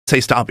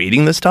say stop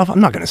eating this stuff, I'm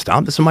not going to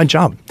stop. This is my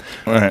job.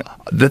 Right.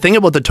 The thing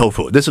about the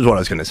tofu, this is what I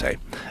was going to say.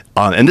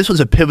 And this was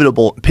a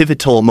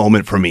pivotal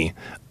moment for me,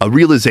 a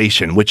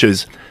realization, which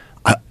is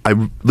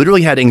I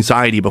literally had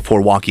anxiety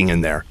before walking in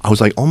there. I was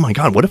like, oh my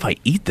God, what if I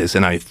eat this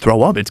and I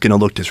throw up? It's going to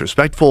look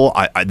disrespectful.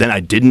 Then I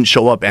didn't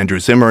show up Andrew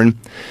Zimmern.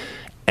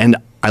 And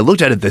I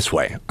looked at it this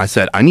way. I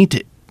said, I need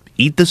to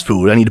eat this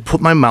food. I need to put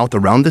my mouth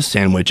around this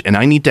sandwich, and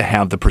I need to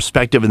have the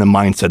perspective and the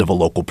mindset of a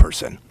local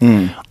person.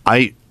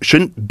 I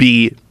shouldn't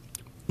be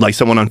like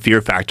someone on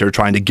Fear Factor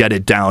trying to get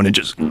it down and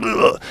just,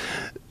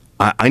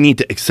 I need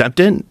to accept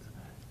it.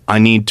 I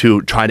need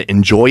to try to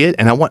enjoy it,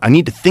 and I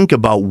need to think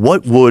about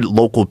what would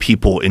local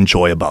people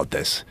enjoy about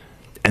this.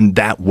 And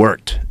that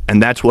worked.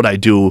 And that's what I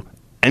do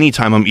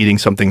anytime I'm eating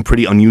something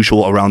pretty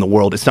unusual around the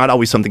world. It's not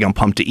always something I'm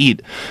pumped to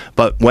eat.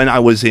 But when I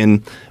was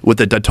with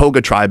the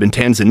Datoga tribe in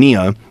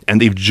Tanzania, and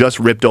they've just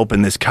ripped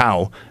open this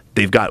cow,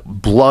 they've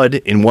got blood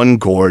in one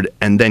gourd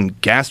and then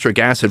gastric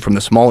acid from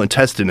the small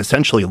intestine,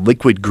 essentially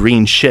liquid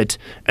green shit,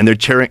 and they're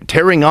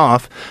tearing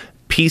off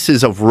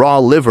pieces of raw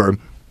liver.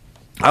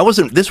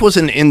 This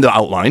wasn't in the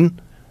outline.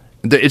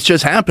 It's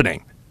just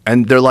happening.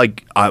 And they're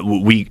like,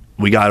 we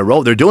got to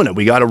roll. They're doing it.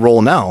 We got to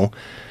roll now.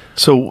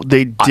 So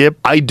they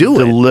dip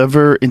the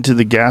liver into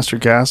the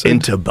gastric acid?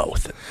 Into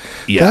both.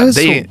 Yeah,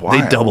 they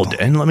double dip.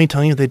 And let me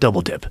tell you, they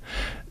double dip.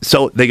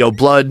 So they go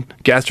blood,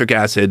 gastric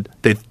acid,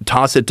 they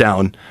toss it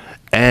down,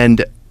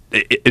 and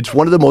it's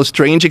one of the most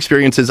strange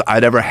experiences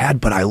I'd ever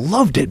had, but I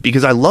loved it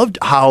because I loved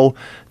how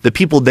the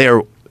people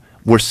there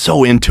were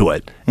so into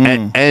it.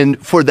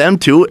 And for them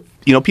too,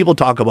 you know, people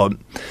talk about,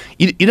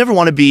 you never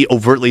want to be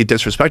overtly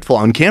disrespectful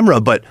on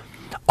camera, but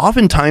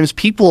oftentimes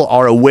people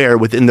are aware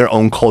within their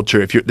own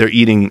culture if they're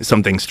eating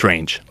something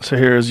strange. So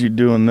here's you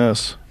doing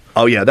this.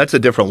 Oh yeah, that's a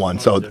different one.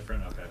 So,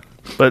 different,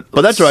 okay.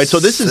 But that's right. So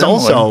this is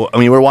also, I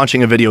mean, we're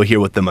watching a video here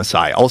with the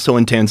Maasai, also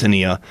in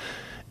Tanzania.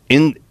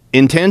 In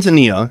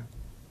Tanzania,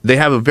 they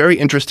have a very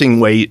interesting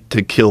way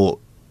to kill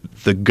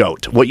the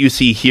goat. What you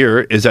see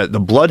here is that the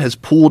blood has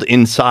pooled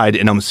inside,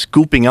 and I'm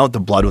scooping out the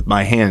blood with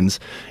my hands.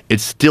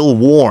 It's still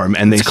warm,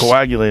 and it's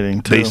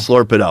coagulating too. They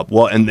slurp it up.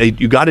 Well, and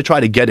you got to try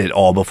to get it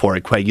all before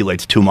it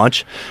coagulates too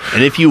much.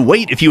 And if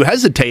you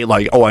hesitate,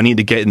 like, oh, I need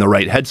to get in the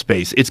right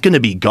headspace, it's going to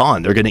be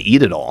gone. They're going to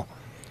eat it all.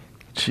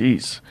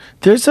 Jeez,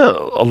 there's a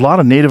lot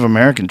of Native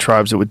American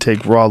tribes that would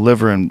take raw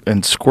liver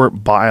and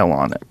squirt bile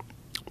on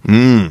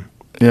it.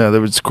 Yeah, they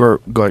would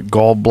squirt like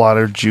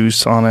gallbladder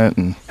juice on it.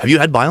 And have you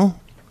had bile?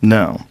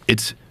 No.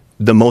 It's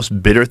the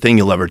most bitter thing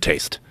you'll ever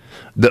taste.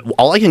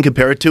 All I can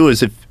compare it to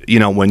is if, you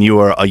know, when you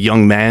are a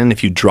young man,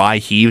 if you dry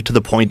heave to the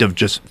point of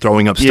just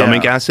throwing up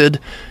stomach acid,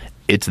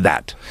 it's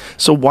that.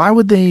 So why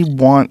would they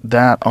want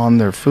that on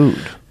their food?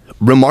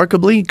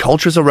 Remarkably,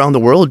 cultures around the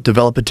world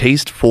develop a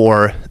taste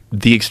for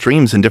the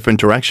extremes in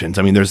different directions.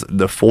 I mean, there's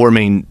the four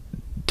main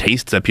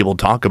tastes that people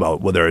talk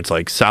about, whether it's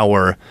like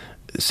sour,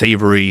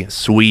 savory,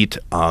 sweet,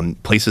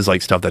 places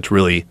like stuff that's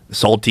really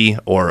salty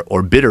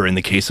or bitter in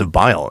the case of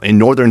bile. In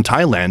northern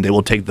Thailand, they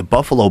will take the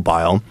buffalo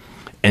bile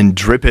and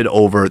drip it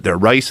over their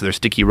rice, their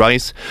sticky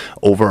rice,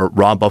 over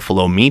raw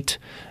buffalo meat.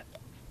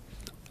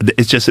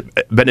 It's just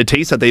been a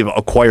taste that they've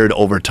acquired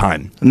over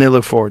time. And they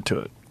look forward to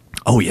it.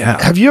 Oh,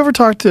 yeah. Have you ever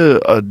talked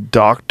to a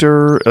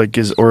doctor or a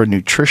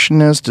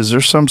nutritionist? Is there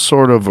some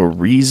sort of a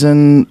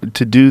reason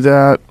to do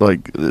that?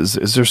 Like,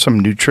 is there some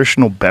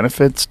nutritional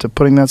benefits to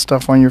putting that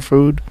stuff on your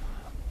food?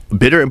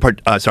 Bile in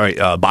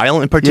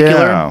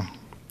particular? Yeah.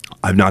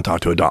 I've not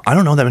talked to a doctor. I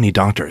don't know that many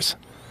doctors.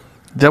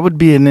 That would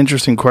be an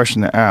interesting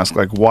question to ask.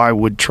 Like, why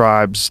would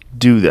tribes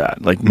do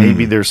that? Like,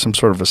 maybe there's some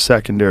sort of a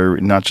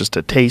secondary, not just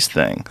a taste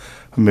thing.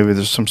 Maybe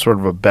there's some sort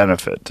of a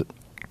benefit.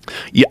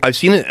 Yeah, I've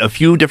seen it a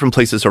few different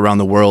places around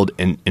the world.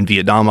 In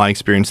Vietnam, I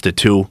experienced it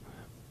too.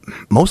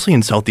 Mostly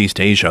in Southeast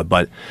Asia.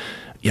 But,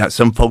 yeah,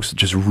 some folks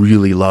just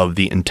really love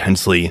the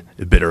intensely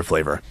bitter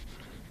flavor.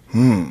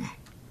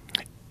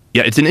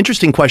 Yeah, it's an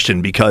interesting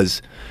question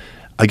because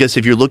I guess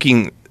if you're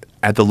looking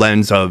at the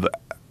lens of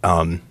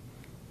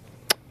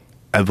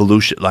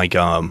evolution, like,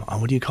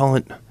 what do you call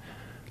it?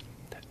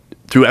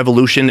 Through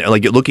evolution,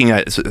 like you're looking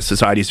at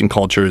societies and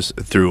cultures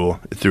through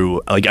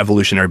like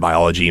evolutionary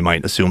biology, you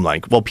might assume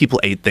like, well, people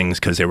ate things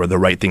because they were the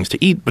right things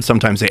to eat, but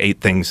sometimes they ate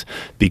things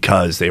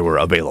because they were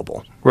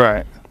available.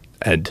 Right.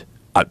 And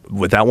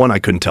with that one, I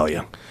couldn't tell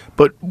you.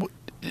 But,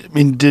 I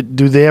mean, do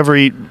they ever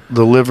eat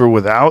the liver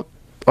without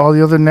all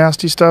the other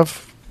nasty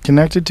stuff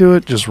connected to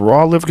it? Just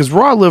raw liver? Because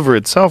raw liver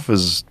itself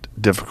is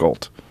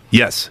difficult.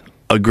 Yes,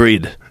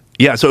 agreed.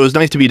 Yeah, so it was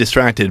nice to be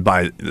distracted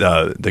by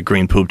the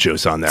green poop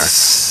juice on there.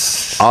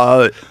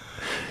 So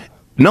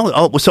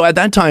at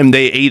that time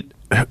they ate,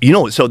 you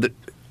know,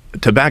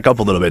 to back up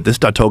a little bit, this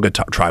Datoga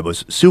tribe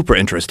was super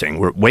interesting.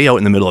 We're way out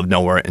in the middle of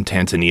nowhere in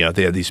Tanzania.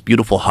 They have these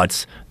beautiful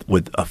huts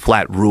with a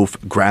flat roof,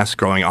 grass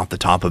growing off the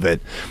top of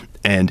it.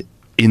 And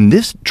in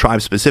this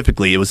tribe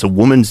specifically, it was a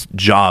woman's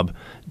job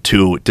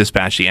to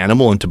dispatch the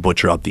animal and to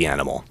butcher up the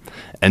animal.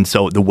 And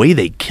so the way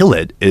they kill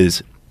it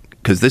is,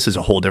 because this is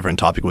a whole different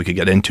topic we could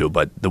get into,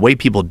 but the way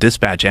people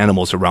dispatch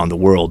animals around the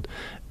world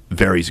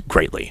varies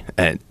greatly.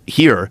 And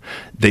here,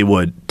 they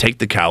would take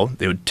the cow,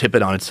 they would tip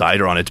it on its side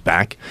or on its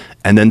back,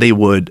 and then they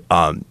would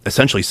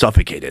essentially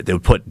suffocate it. They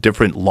would put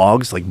different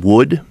logs, like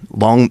wood,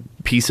 long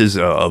pieces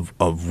of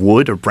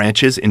wood or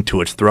branches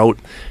into its throat.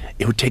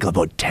 It would take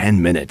about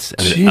 10 minutes,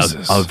 and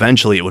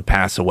eventually it would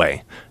pass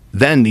away.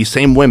 Then these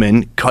same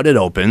women cut it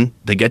open,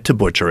 they get to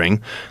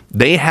butchering,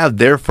 they have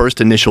their first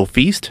initial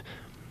feast,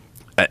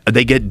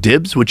 they get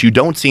dibs, which you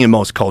don't see in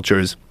most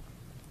cultures,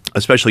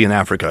 especially in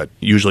Africa.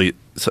 Usually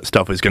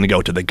stuff is going to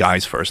go to the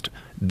guys first.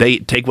 They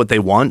take what they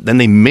want, then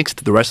they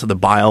mixed the rest of the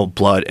bile,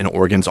 blood, and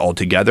organs all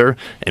together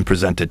and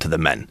present it to the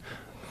men.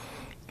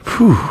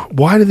 Whew.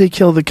 Why do they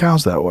kill the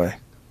cows that way?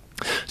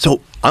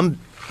 So I'm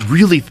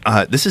really,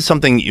 this is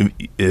something you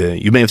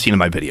may have seen in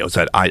my videos,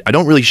 that I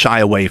don't really shy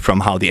away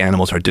from how the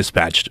animals are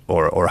dispatched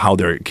or how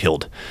they're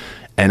killed.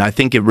 And I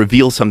think it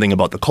reveals something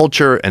about the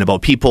culture and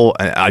about people.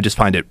 And I just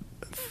find it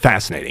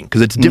fascinating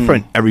because it's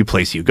different every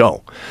place you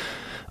go.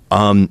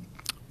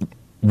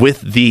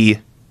 With the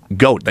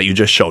goat that you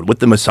just showed, with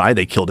the Maasai,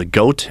 they killed a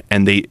goat,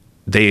 and they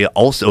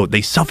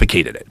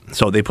suffocated it.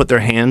 So they put their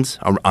hands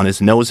on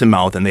his nose and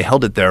mouth, and they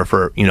held it there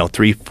for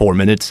 3-4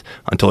 minutes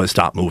until it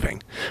stopped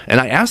moving.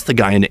 And I asked the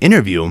guy in the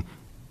interview,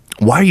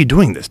 "Why are you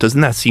doing this?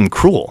 Doesn't that seem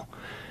cruel?"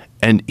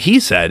 And he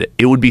said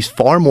it would be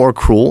far more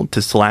cruel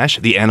to slash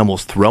the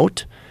animal's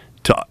throat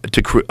to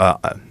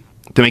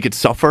make it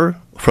suffer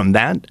from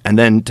that, and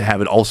then to have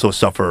it also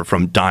suffer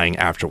from dying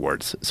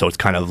afterwards. So it's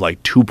kind of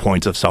like 2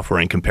 points of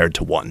suffering compared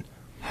to 1.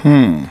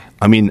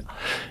 I mean,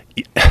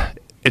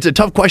 it's a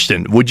tough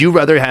question. Would you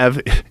rather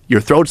have your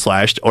throat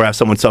slashed or have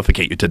someone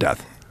suffocate you to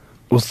death?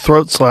 Well,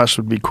 throat slash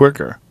would be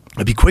quicker.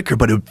 It'd be quicker,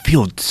 but it would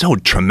feel so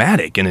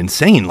traumatic and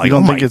insane. Like, you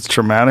don't think it's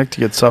traumatic to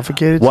get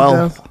suffocated to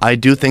death? Well, I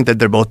do think that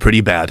they're both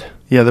pretty bad.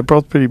 Yeah, they're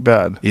both pretty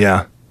bad.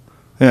 Yeah.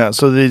 Yeah,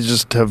 so they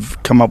just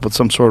have come up with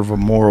some sort of a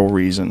moral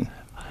reason.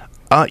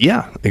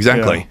 Yeah,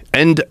 exactly.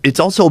 Yeah. And it's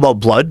also about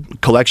blood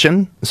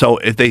collection. So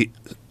if they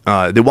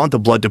want the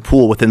blood to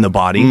pool within the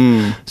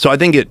body. So I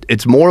think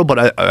it's moral,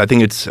 but I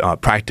think it's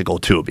practical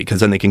too, because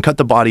then they can cut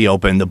the body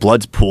open, the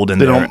blood's pooled in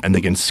there, and they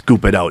can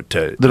scoop it out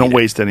to They don't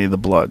waste any of the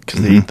blood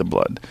because they eat the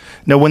blood.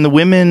 Now, when the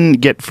women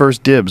get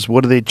first dibs,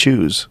 what do they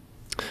choose?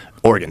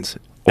 Organs.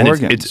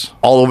 Organs. It's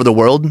all over the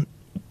world,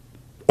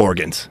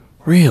 organs.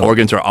 Really?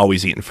 Organs are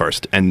always eaten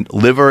first. And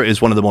liver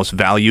is one of the most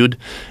valued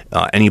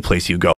any place you go.